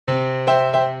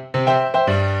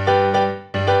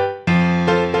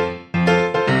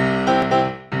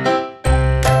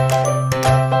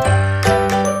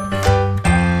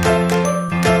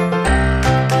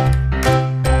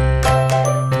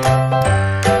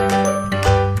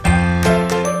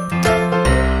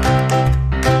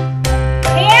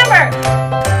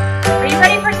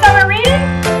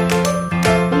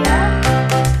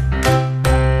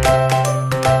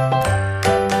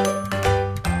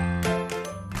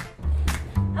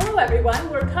everyone,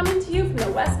 we're coming to you from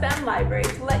the West Bend Library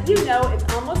to let you know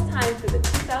it's almost time for the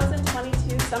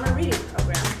 2022 Summer Reading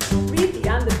Program, Read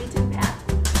Beyond the Beaten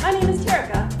Path. My name is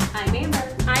Terica. I'm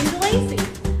Amber. I'm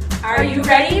DeLacy. Are you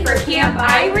ready for Camp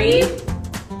I Read?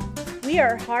 We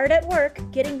are hard at work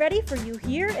getting ready for you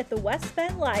here at the West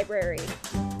Bend Library.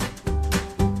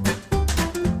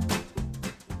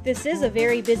 This is a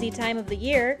very busy time of the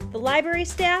year. The library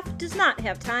staff does not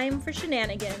have time for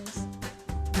shenanigans.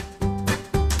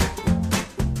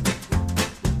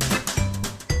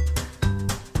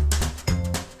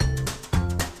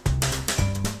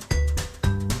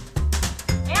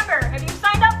 Amber, have you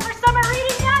signed up for summer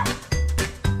reading yet?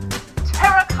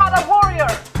 Terracotta Warrior,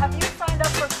 have you signed up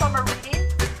for summer reading?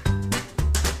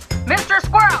 Mr.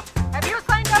 Squirrel, have you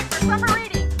signed up for summer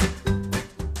reading?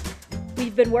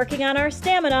 We've been working on our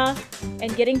stamina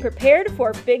and getting prepared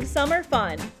for big summer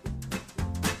fun.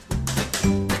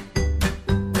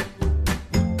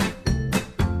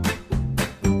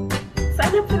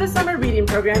 Sign up for the Summer Reading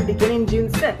Program beginning June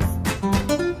 6th.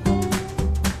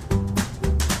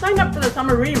 Sign up for the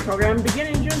Summer Reading Program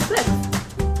beginning June 6th.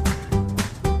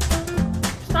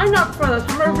 Sign up for the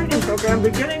Summer Reading Program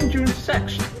beginning June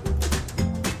 6th.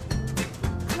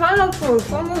 Sign up for the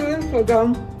Summer Reading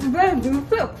Program beginning June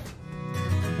 6th.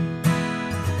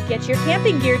 Get your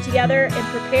camping gear together and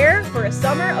prepare for a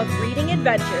summer of reading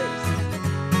adventures.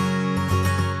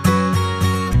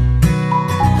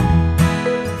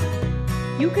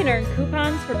 You can earn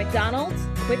coupons for McDonald's,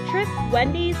 Quick Trip,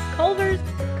 Wendy's, Culver's,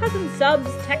 Cousin Subs,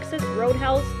 Texas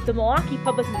Roadhouse, the Milwaukee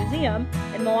Public Museum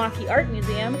and Milwaukee Art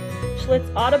Museum, Schlitz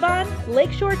Audubon,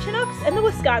 Lakeshore Chinooks, and the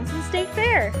Wisconsin State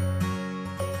Fair.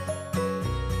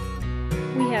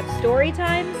 We have story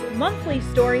times, monthly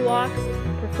story walks,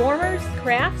 performers,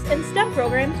 crafts, and STEM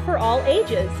programs for all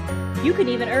ages. You can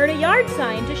even earn a yard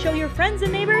sign to show your friends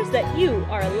and neighbors that you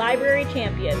are a library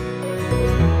champion.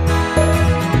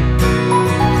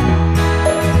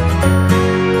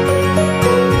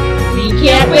 We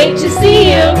can't wait to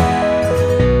see you!